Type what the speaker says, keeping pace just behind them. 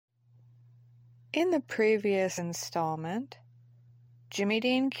In the previous installment, Jimmy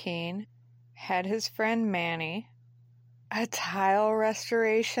Dean Keene had his friend Manny, a tile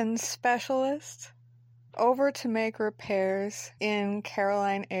restoration specialist, over to make repairs in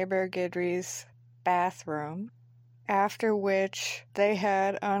Caroline Hebert Guidry's bathroom, after which they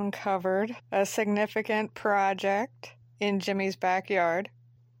had uncovered a significant project in Jimmy's backyard.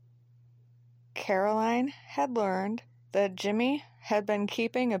 Caroline had learned that Jimmy had been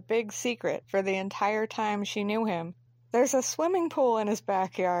keeping a big secret for the entire time she knew him. There's a swimming pool in his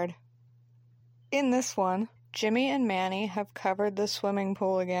backyard. In this one, Jimmy and Manny have covered the swimming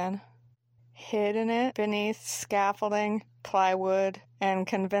pool again, hidden it beneath scaffolding, plywood, and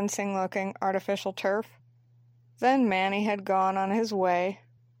convincing-looking artificial turf. Then Manny had gone on his way.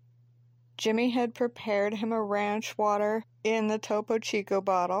 Jimmy had prepared him a ranch water in the Topo Chico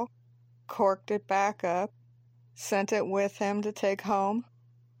bottle, corked it back up, sent it with him to take home.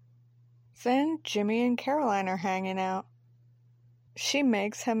 Then Jimmy and Caroline are hanging out. She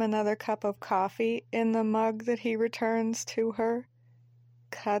makes him another cup of coffee in the mug that he returns to her,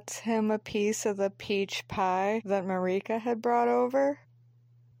 cuts him a piece of the peach pie that Marika had brought over.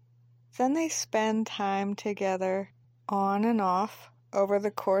 Then they spend time together, on and off, over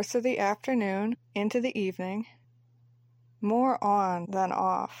the course of the afternoon into the evening. More on than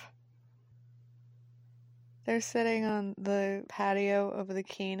off. They're sitting on the patio of the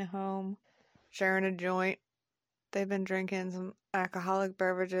Keene home, sharing a joint. They've been drinking some alcoholic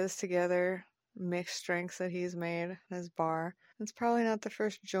beverages together, mixed drinks that he's made in his bar. It's probably not the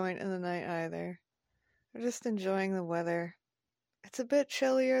first joint in the night either. They're just enjoying the weather. It's a bit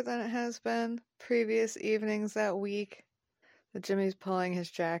chillier than it has been previous evenings that week. But Jimmy's pulling his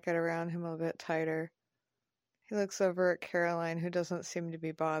jacket around him a bit tighter. He looks over at Caroline, who doesn't seem to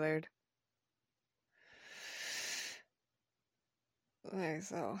be bothered. Okay,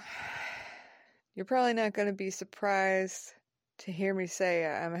 so you're probably not going to be surprised to hear me say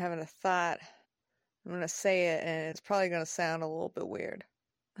I'm having a thought. I'm going to say it, and it's probably going to sound a little bit weird.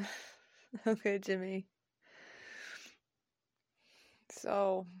 Okay, Jimmy.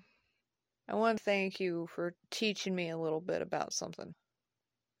 So, I want to thank you for teaching me a little bit about something.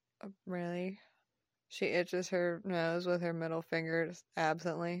 Really? She itches her nose with her middle finger just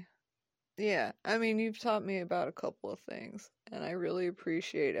absently. Yeah, I mean, you've taught me about a couple of things, and I really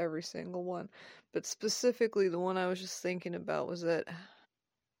appreciate every single one. But specifically, the one I was just thinking about was that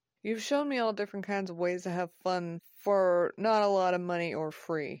you've shown me all different kinds of ways to have fun for not a lot of money or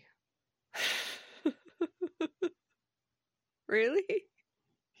free. Really?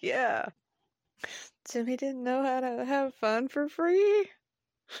 Yeah. Jimmy didn't know how to have fun for free?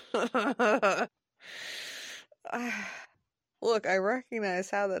 Look, I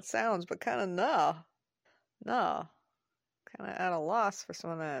recognize how that sounds, but kind of no. No. Kind of at a loss for some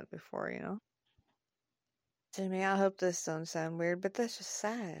of that before, you know? Jimmy, I hope this don't sound weird, but that's just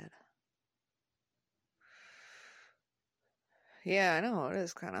sad. Yeah, I know, it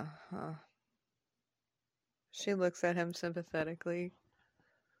is kind of, She looks at him sympathetically.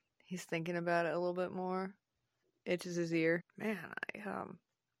 He's thinking about it a little bit more. Itches his ear. Man, oh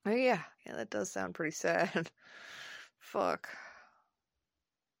yeah, that does sound pretty sad. Fuck.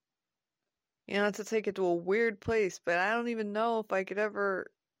 You know, not to take it to a weird place, but I don't even know if I could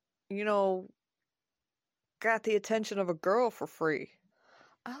ever, got the attention of a girl for free.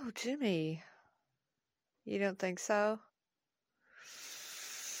 Oh, Jimmy. You don't think so?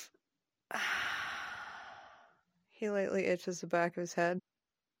 He lightly itches the back of his head.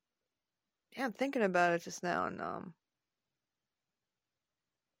 Yeah, I'm thinking about it just now, and,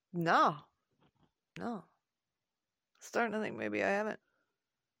 no. Starting to think maybe I haven't.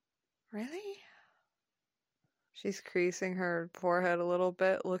 Really? She's creasing her forehead a little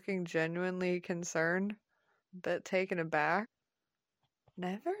bit, looking genuinely concerned, a bit taken aback.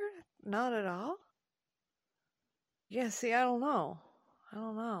 Never? Not at all? Yeah, see, I don't know.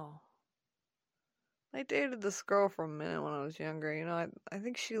 I dated this girl for a minute when I was younger, I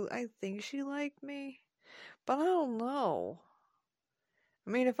think she liked me, but I don't know. I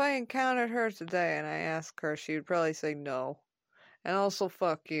mean, if I encountered her today and I asked her, she would probably say no. And also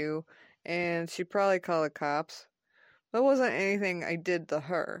fuck you. And she'd probably call the cops. That wasn't anything I did to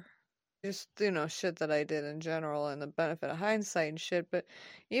her. Just, shit that I did in general and the benefit of hindsight and shit. But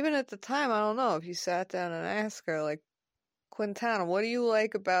even at the time, I don't know. If you sat down and asked her, like, Quintana, what do you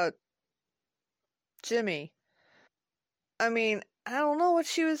like about Jimmy? I mean, I don't know what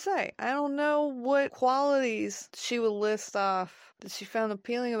she would say. I don't know what qualities she would list off that she found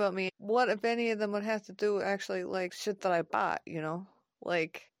appealing about me. What, if any of them, would have to do with actually, like, shit that I bought,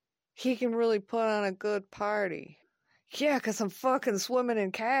 Like, he can really put on a good party. Yeah, 'cause I'm fucking swimming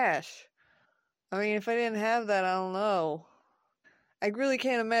in cash. I mean, if I didn't have that, I don't know. I really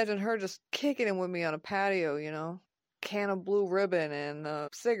can't imagine her just kicking it with me on a patio, you know? Can of blue ribbon and a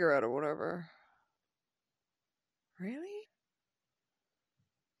cigarette or whatever. Really?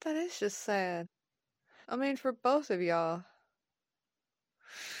 That is just sad. I mean, for both of y'all.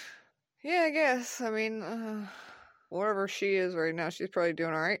 Yeah, I guess. I mean, wherever she is right now, she's probably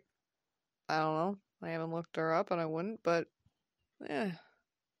doing alright. I don't know. I haven't looked her up and I wouldn't, but yeah.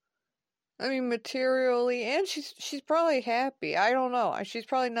 I mean, materially, and she's probably happy. I don't know. She's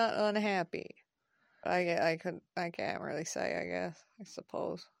probably not unhappy. I can't really say, I guess. I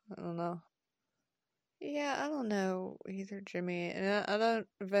suppose. I don't know. Yeah, I don't know either, Jimmy. And I don't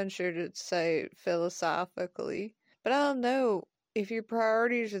venture to say philosophically, but I don't know if your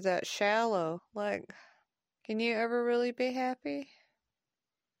priorities are that shallow. Like, can you ever really be happy?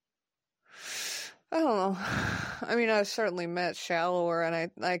 I don't know. I mean, I've certainly met shallower,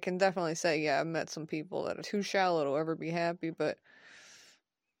 and I can definitely say, yeah, I've met some people that are too shallow to ever be happy, but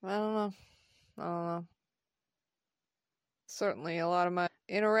I don't know. I don't know. Certainly, a lot of my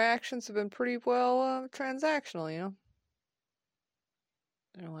interactions have been pretty well transactional, you know?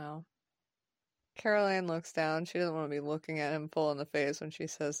 Oh, well. Caroline looks down. She doesn't want to be looking at him full in the face when she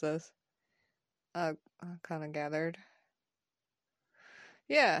says this. I kind of gathered.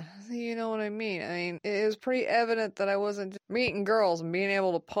 Yeah, you know what I mean. I mean, it is pretty evident that I wasn't just meeting girls and being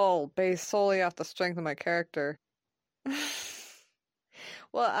able to pull based solely off the strength of my character.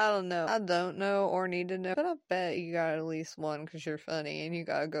 Well, I don't know. I don't know or need to know, but I bet you got at least one because you're funny and you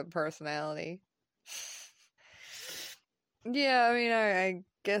got a good personality. Yeah, I mean, I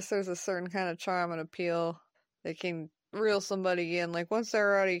guess there's a certain kind of charm and appeal that can reel somebody in. Like, once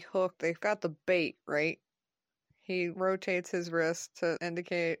they're already hooked, they've got the bait, right? He rotates his wrist to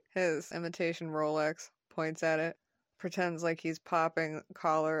indicate his imitation Rolex, points at it, pretends like he's popping the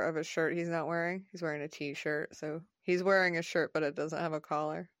collar of a shirt he's not wearing. He's wearing a t-shirt, so he's wearing a shirt, but it doesn't have a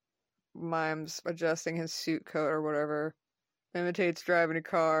collar. Mimes adjusting his suit coat or whatever. Imitates driving a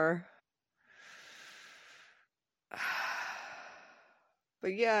car.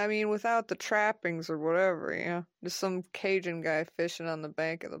 But yeah, I mean, without the trappings or whatever, you know, just some Cajun guy fishing on the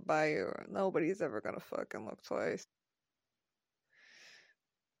bank of the bayou. Nobody's ever gonna fucking look twice.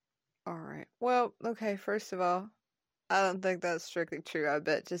 Alright. Well, okay, first of all, I don't think that's strictly true. I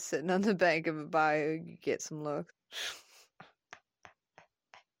bet just sitting on the bank of a bayou, you get some looks.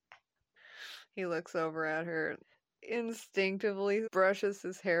 He looks over at her, instinctively brushes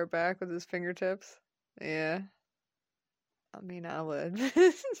his hair back with his fingertips. Yeah. I mean, I would.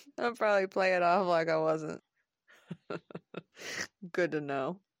 I'd probably play it off like I wasn't. Good to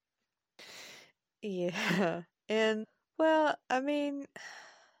know. Yeah. And, well, I mean,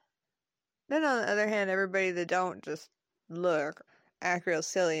 then on the other hand, everybody that don't just look, act real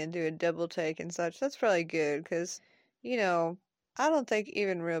silly and do a double take and such, that's probably good, because, you know, I don't think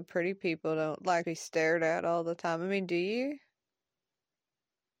even real pretty people don't like to be stared at all the time. I mean, do you?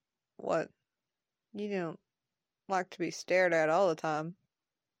 What? You don't like to be stared at all the time.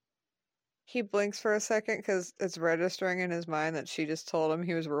 He blinks for a second because it's registering in his mind that she just told him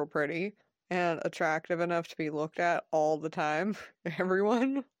he was real pretty and attractive enough to be looked at all the time.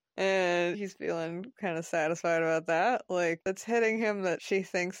 Everyone. And he's feeling kind of satisfied about that. Like, it's hitting him that she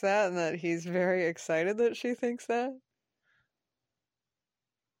thinks that and that he's very excited that she thinks that.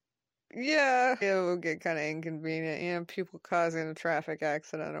 Yeah, it will get kind of inconvenient. You know, people causing a traffic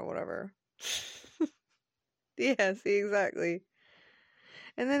accident or whatever. Yeah, see, exactly.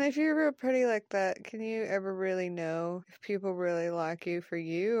 And then if you're real pretty like that, can you ever really know if people really like you for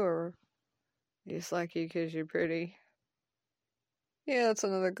you or just like you because you're pretty? Yeah, that's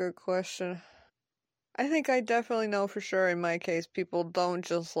another good question. I think I definitely know for sure in my case people don't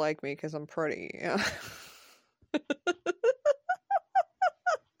just like me because I'm pretty. Yeah.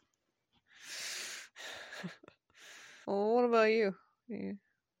 Well, what about you?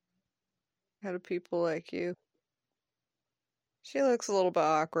 How do people like you? She looks a little bit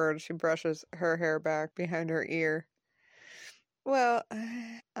awkward. She brushes her hair back behind her ear. Well,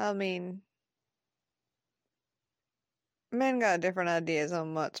 I mean, men got different ideas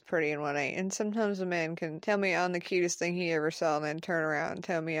on what's pretty and what ain't. And sometimes a man can tell me I'm the cutest thing he ever saw and then turn around and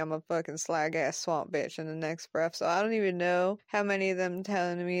tell me I'm a fucking slag ass swamp bitch in the next breath. So I don't even know how many of them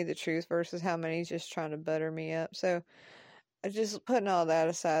telling me the truth versus how many just trying to butter me up. So just putting all that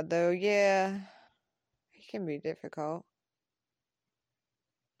aside though, yeah, it can be difficult.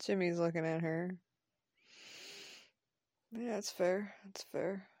 Jimmy's looking at her. Yeah, that's fair. That's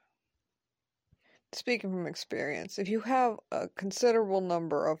fair. Speaking from experience, if you have a considerable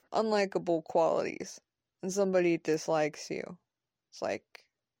number of unlikable qualities and somebody dislikes you, it's like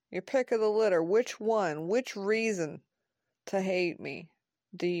Your pick of the litter. Which one? Which reason to hate me?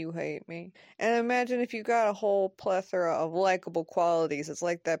 Do you hate me? And imagine if you got a whole plethora of likable qualities. It's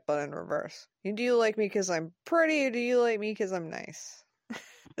like that, but in reverse. Do you like me because I'm pretty, or do you like me because I'm nice?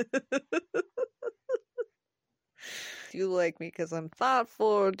 Do you like me because I'm thoughtful,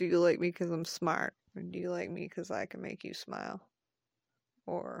 or do you like me because I'm smart? Or do you like me because I can make you smile?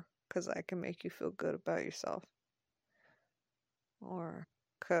 Or because I can make you feel good about yourself? Or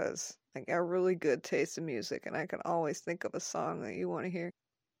because I got really good taste in music and I can always think of a song that you want to hear?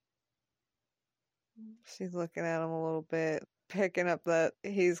 She's looking at him a little bit, picking up that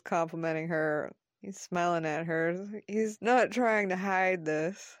he's complimenting her. He's smiling at her. He's not trying to hide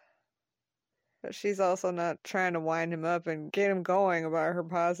this. But she's also not trying to wind him up and get him going about her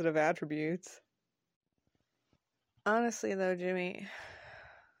positive attributes. Honestly, though, Jimmy,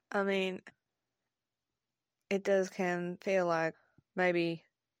 I mean, it can feel like maybe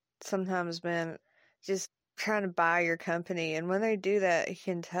sometimes men just trying to buy your company. And when they do that, you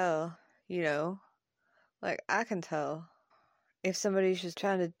can tell, like I can tell if somebody's just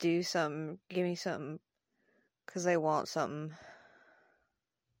trying to do something, give me something, because they want something.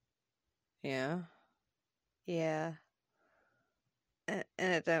 Yeah. Yeah. And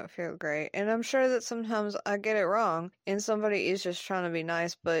it don't feel great. And I'm sure that sometimes I get it wrong, and somebody is just trying to be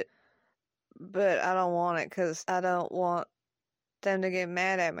nice, but I don't want it, because I don't want them to get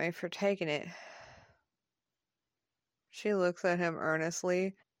mad at me for taking it. She looks at him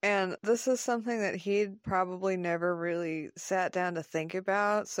earnestly, and this is something that he'd probably never really sat down to think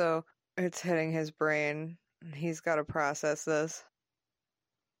about, so it's hitting his brain, and he's got to process this.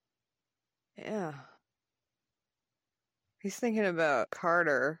 Yeah. He's thinking about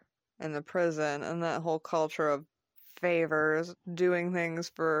Carter and the prison and that whole culture of favors, doing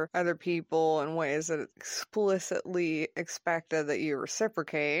things for other people in ways that explicitly expected that you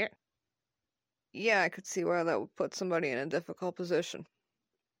reciprocate. Yeah, I could see why that would put somebody in a difficult position.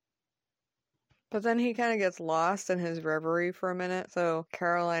 But then he kind of gets lost in his reverie for a minute, so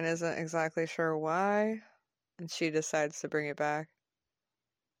Caroline isn't exactly sure why, and she decides to bring it back.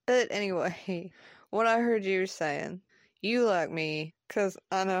 But anyway, what I heard you saying, you like me, 'cause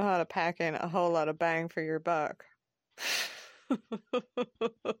I know how to pack in a whole lot of bang for your buck.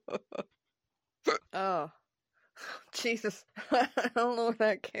 Oh, Jesus. I don't know where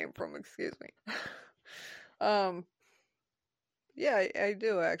that came from, excuse me. Yeah, I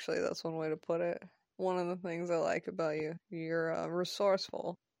do actually. That's one way to put it. One of the things I like about you. You're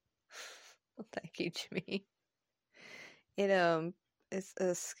resourceful. Thank you, Jimmy. It's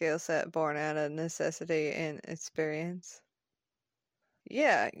a skill set born out of necessity and experience.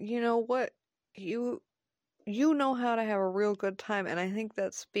 Yeah, you know what? You know how to have a real good time, and I think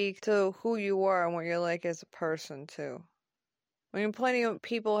that speaks to who you are and what you're like as a person, too. I mean, plenty of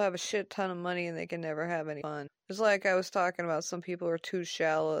people have a shit ton of money and they can never have any fun. Just like I was talking about, some people are too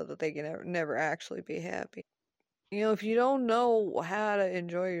shallow that they can never actually be happy. If you don't know how to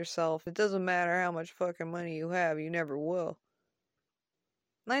enjoy yourself, it doesn't matter how much fucking money you have, you never will.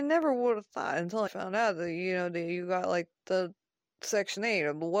 And I never would have thought until I found out that, that you got, like, the Section 8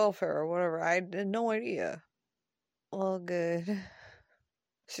 or the welfare or whatever. I had no idea. Well, good.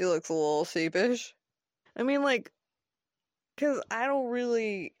 She looks a little sheepish. I mean, like, because I don't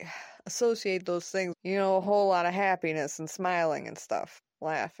really associate those things, a whole lot of happiness and smiling and stuff,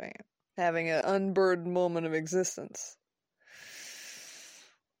 laughing, having an unburdened moment of existence.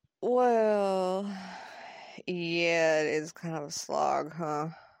 Well, yeah, it is kind of a slog, huh?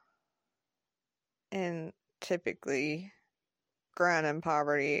 And typically, grind and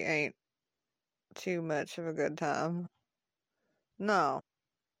poverty ain't too much of a good time. No.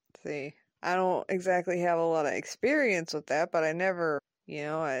 See, I don't exactly have a lot of experience with that, but I never,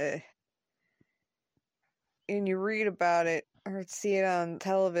 and you read about it or see it on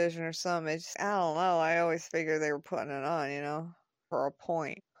television or something, I don't know, I always figure they were putting it on, for a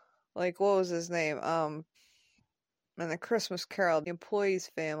point. Like, what was his name? In the Christmas Carol, the employee's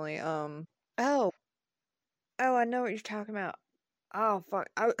family, oh, I know what you're talking about. Oh, fuck,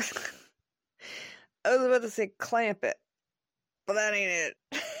 I was about to say Clamp It, but that ain't it.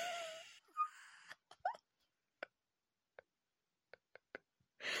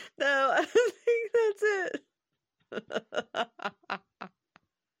 No, I don't think that's it.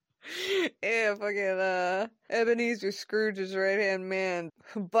 Yeah, fucking, Ebenezer Scrooge's right-hand man,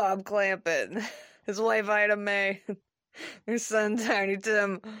 Bob Clampett, his wife Ida May, their son Tiny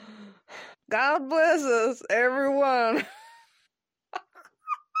Tim. God bless us, everyone.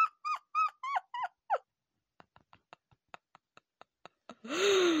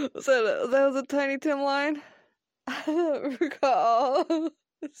 That was a Tiny Tim line? I don't recall.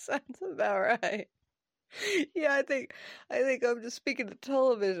 Sounds about right. Yeah, I think I'm just speaking of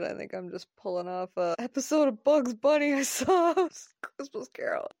television. I think I'm just pulling off a episode of Bugs Bunny I saw. Christmas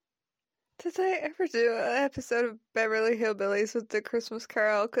Carol. Did I ever do an episode of Beverly Hillbillies with the Christmas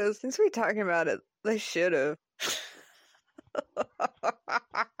Carol? Because since we're talking about it, they should have.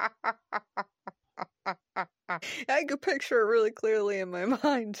 I could picture it really clearly in my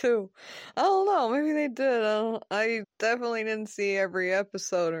mind too. I don't know, maybe they did. I definitely didn't see every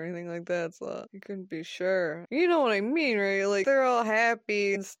episode or anything like that, so you couldn't be sure. You know what I mean, right? Like they're all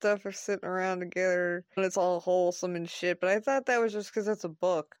happy and stuff are sitting around together and it's all wholesome and shit, but I thought that was just because it's a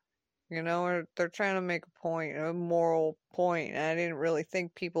book. You know, or they're trying to make a point, a moral point, and I didn't really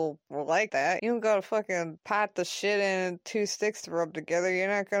think people were like that. You don't gotta fucking pot the shit in and two sticks to rub together. You're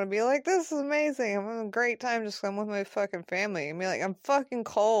not gonna be like, this is amazing, I'm having a great time just 'cause I'm with my fucking family. And be like, I'm fucking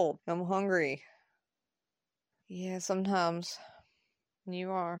cold, I'm hungry. Yeah, sometimes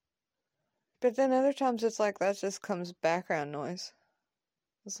you are. But then other times it's like that just comes background noise.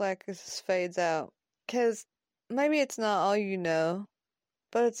 It's like it just fades out. 'Cause maybe it's not all you know.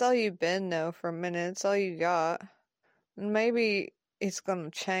 But it's all you've been, though, for a minute. It's all you got. And maybe it's gonna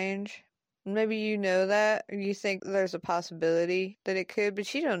change. Maybe you know that, or you think there's a possibility that it could,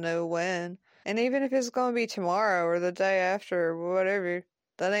 but you don't know when. And even if it's gonna be tomorrow or the day after or whatever,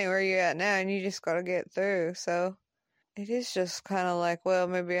 that ain't where you're at now, and you just gotta get through. So it is just kind of like, well,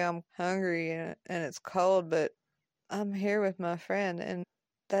 maybe I'm hungry and it's cold, but I'm here with my friend, and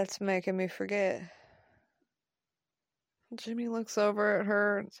that's making me forget. Jimmy looks over at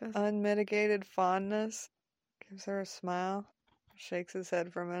her, just unmitigated fondness, gives her a smile, shakes his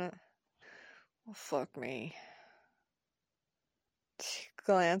head for a minute. Well, fuck me. She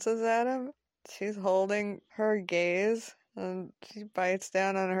glances at him. She's holding her gaze, and she bites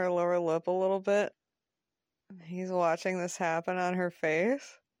down on her lower lip a little bit. He's watching this happen on her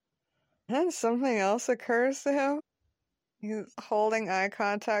face. Then something else occurs to him. He's holding eye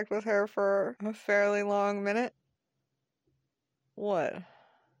contact with her for a fairly long minute. What?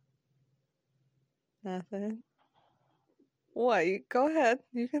 Nothing. What? Go ahead.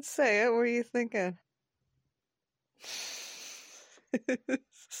 You can say it. What are you thinking?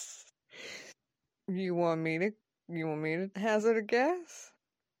 You want me to hazard a guess?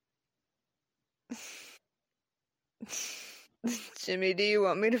 Jimmy, do you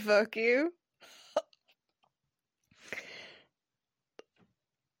want me to fuck you?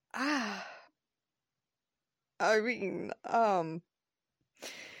 Ah. I mean,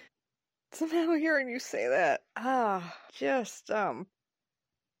 somehow hearing you say that,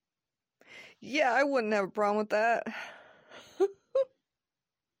 yeah, I wouldn't have a problem with that.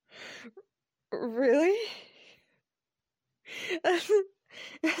 Really? That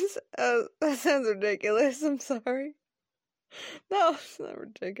sounds ridiculous. I'm sorry. No, it's not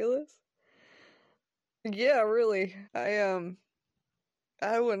ridiculous. Yeah, really.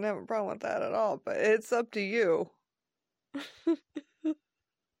 I wouldn't have a problem with that at all, but it's up to you.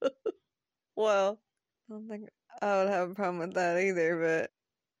 Well, I don't think I would have a problem with that either,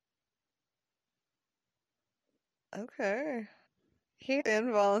 but okay. He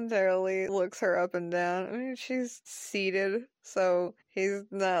involuntarily looks her up and down. I mean, she's seated, so he's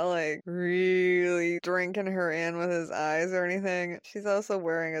not like really drinking her in with his eyes or anything. She's also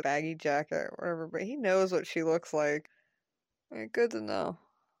wearing a baggy jacket or whatever, but he knows what she looks like. I mean, good to know.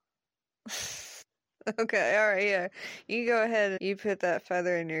 Okay, alright, yeah. You go ahead and you put that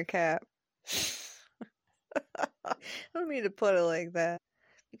feather in your cap. I don't mean to put it like that.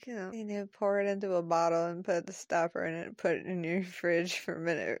 You can, pour it into a bottle and put the stopper in it and put it in your fridge for a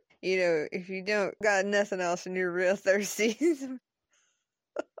minute. If you don't got nothing else and you're real thirsty.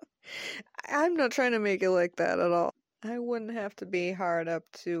 I'm not trying to make it like that at all. I wouldn't have to be hard up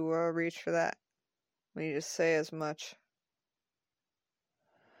to reach for that. Let me just say as much.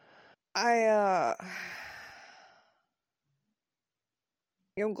 I'm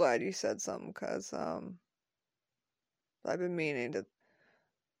glad you said something, because, I've been meaning to,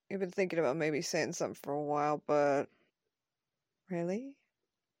 I've been thinking about maybe saying something for a while, but, really?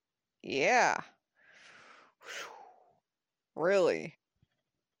 Yeah. Really?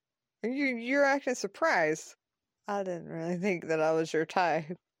 You're acting surprised. I didn't really think that I was your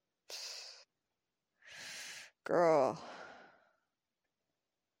type. Girl.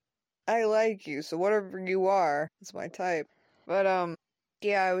 I like you, so whatever you are, it's my type. But,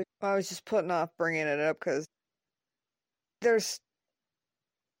 yeah, I was just putting off bringing it up because there's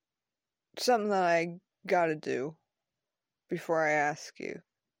something that I gotta do before I ask you.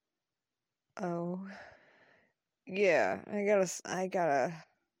 Oh. Yeah, I gotta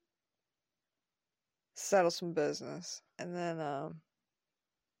settle some business. And then,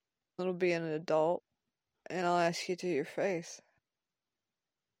 It'll be an adult, and I'll ask you to your face.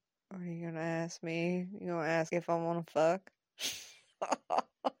 Are you gonna ask me? You gonna ask if I wanna fuck?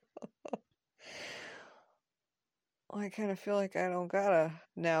 I kind of feel like I don't gotta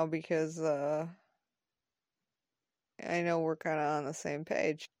now because, I know we're kind of on the same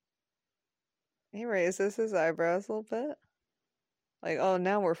page. He raises his eyebrows a little bit. Like, oh,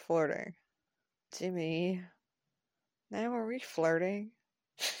 now we're flirting. Jimmy, now are we flirting?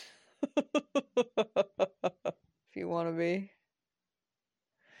 If you want to be.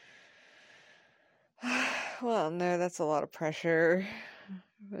 Well, no, that's a lot of pressure.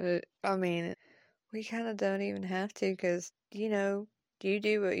 But, I mean, we kind of don't even have to because, you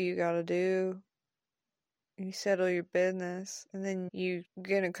do what you gotta do. You settle your business, and then you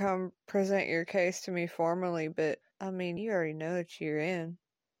gonna come present your case to me formally, but, I mean, you already know that you're in.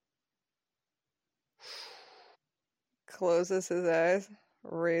 Closes his eyes,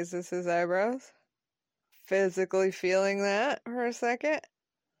 raises his eyebrows, physically feeling that for a second.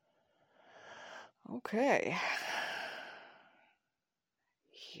 Okay.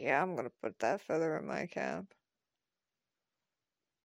 Yeah, I'm gonna put that feather in my cap.